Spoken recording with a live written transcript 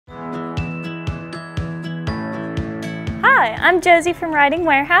Hi, I'm Josie from Riding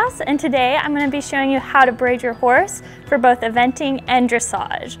Warehouse, and today I'm going to be showing you how to braid your horse for both eventing and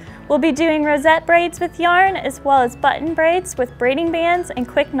dressage. We'll be doing rosette braids with yarn as well as button braids with braiding bands and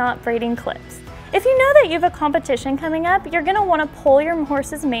quick knot braiding clips. If you know that you have a competition coming up, you're going to want to pull your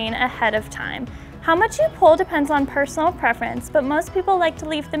horse's mane ahead of time. How much you pull depends on personal preference, but most people like to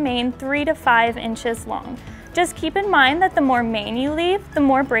leave the mane 3 to 5 inches long. Just keep in mind that the more mane you leave, the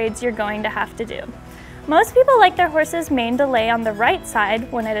more braids you're going to have to do. Most people like their horse's mane to lay on the right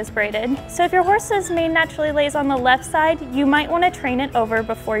side when it is braided, so if your horse's mane naturally lays on the left side, you might want to train it over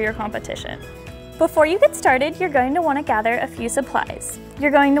before your competition. Before you get started, you're going to want to gather a few supplies. You're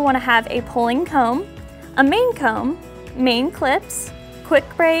going to want to have a pulling comb, a mane clips, quick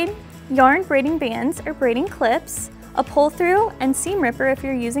braid, yarn braiding bands or braiding clips, a pull through and seam ripper if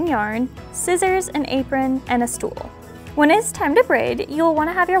you're using yarn, scissors, an apron, and a stool. When it's time to braid, you will want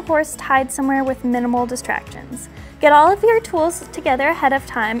to have your horse tied somewhere with minimal distractions. Get all of your tools together ahead of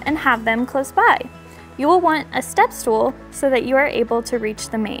time and have them close by. You will want a step stool so that you are able to reach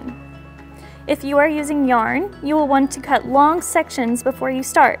the mane. If you are using yarn, you will want to cut long sections before you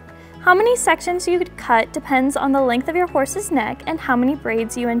start. How many sections you could cut depends on the length of your horse's neck and how many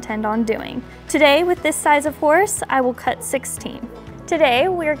braids you intend on doing. Today, with this size of horse, I will cut 16. Today,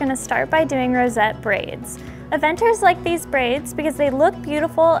 we are going to start by doing rosette braids. Eventers like these braids because they look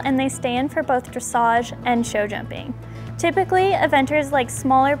beautiful and they stand for both dressage and show jumping. Typically, eventers like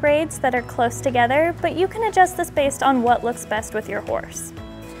smaller braids that are close together, but you can adjust this based on what looks best with your horse.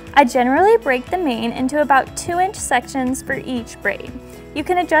 I generally break the mane into about 2-inch sections for each braid. You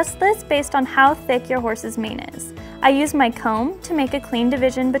can adjust this based on how thick your horse's mane is. I use my comb to make a clean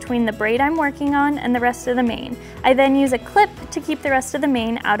division between the braid I'm working on and the rest of the mane. I then use a clip to keep the rest of the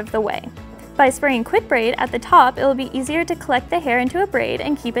mane out of the way. By spraying quick braid at the top, it will be easier to collect the hair into a braid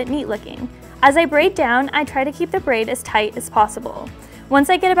and keep it neat looking. As I braid down, I try to keep the braid as tight as possible. Once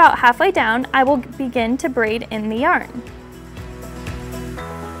I get about halfway down, I will begin to braid in the yarn.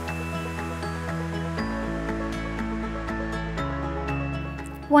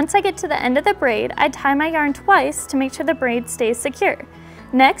 Once I get to the end of the braid, I tie my yarn twice to make sure the braid stays secure.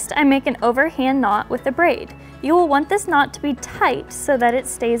 Next, I make an overhand knot with the braid. You will want this knot to be tight so that it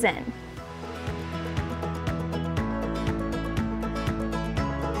stays in.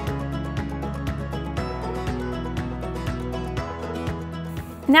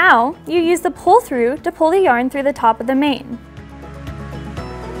 Now, you use the pull through to pull the yarn through the top of the mane.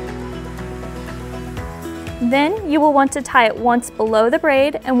 Then, you will want to tie it once below the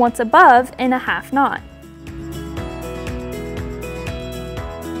braid and once above in a half knot.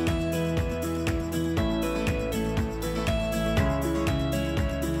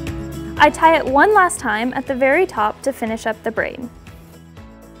 I tie it one last time at the very top to finish up the braid.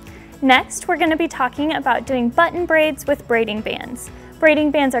 Next, we're going to be talking about doing button braids with braiding bands.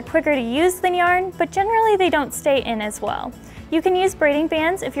 Braiding bands are quicker to use than yarn, but generally they don't stay in as well. You can use braiding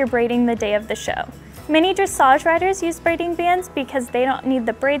bands if you're braiding the day of the show. Many dressage riders use braiding bands because they don't need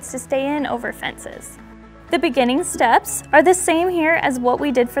the braids to stay in over fences. The beginning steps are the same here as what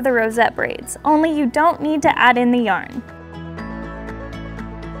we did for the rosette braids, only you don't need to add in the yarn.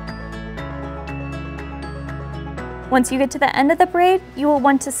 Once you get to the end of the braid, you will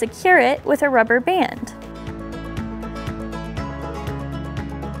want to secure it with a rubber band.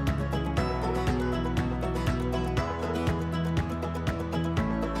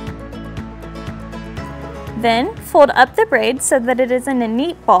 Then, fold up the braid so that it is in a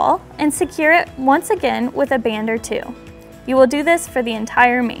neat ball and secure it once again with a band or two. You will do this for the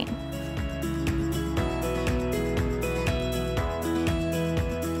entire mane.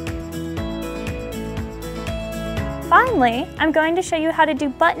 Finally, I'm going to show you how to do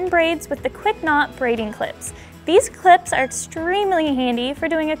button braids with the quick knot braiding clips. These clips are extremely handy for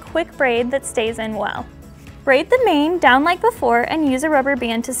doing a quick braid that stays in well. Braid the mane down like before and use a rubber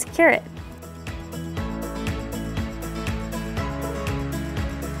band to secure it.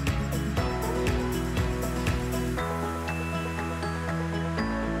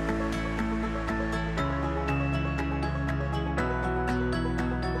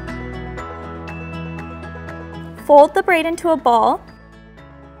 Fold the braid into a ball,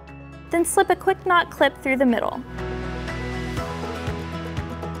 then slip a quick knot clip through the middle.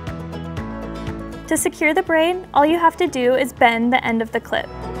 To secure the braid, all you have to do is bend the end of the clip.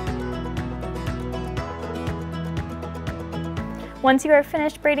 Once you are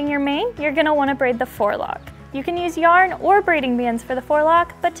finished braiding your mane, you're going to want to braid the forelock. You can use yarn or braiding bands for the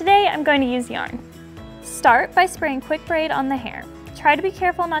forelock, but today I'm going to use yarn. Start by spraying quick braid on the hair. Try to be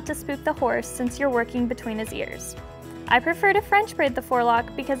careful not to spook the horse since you're working between his ears. I prefer to French braid the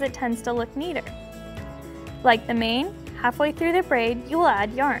forelock because it tends to look neater. Like the mane, Halfway through the braid, you will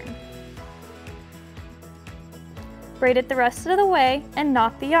add yarn. Braid it the rest of the way and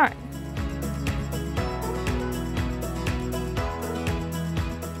knot the yarn.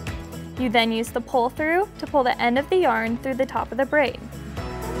 You then use the pull through to pull the end of the yarn through the top of the braid.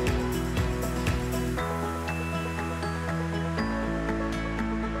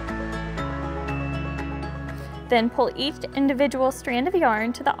 Then pull each individual strand of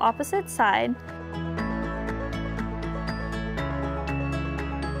yarn to the opposite side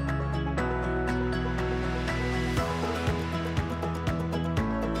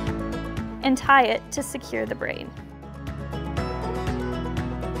and tie it to secure the braid.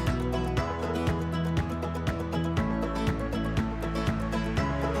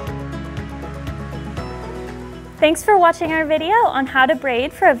 Thanks for watching our video on how to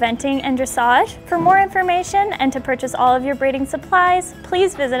braid for eventing and dressage. For more information and to purchase all of your braiding supplies,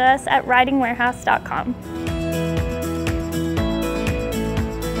 please visit us at ridingwarehouse.com.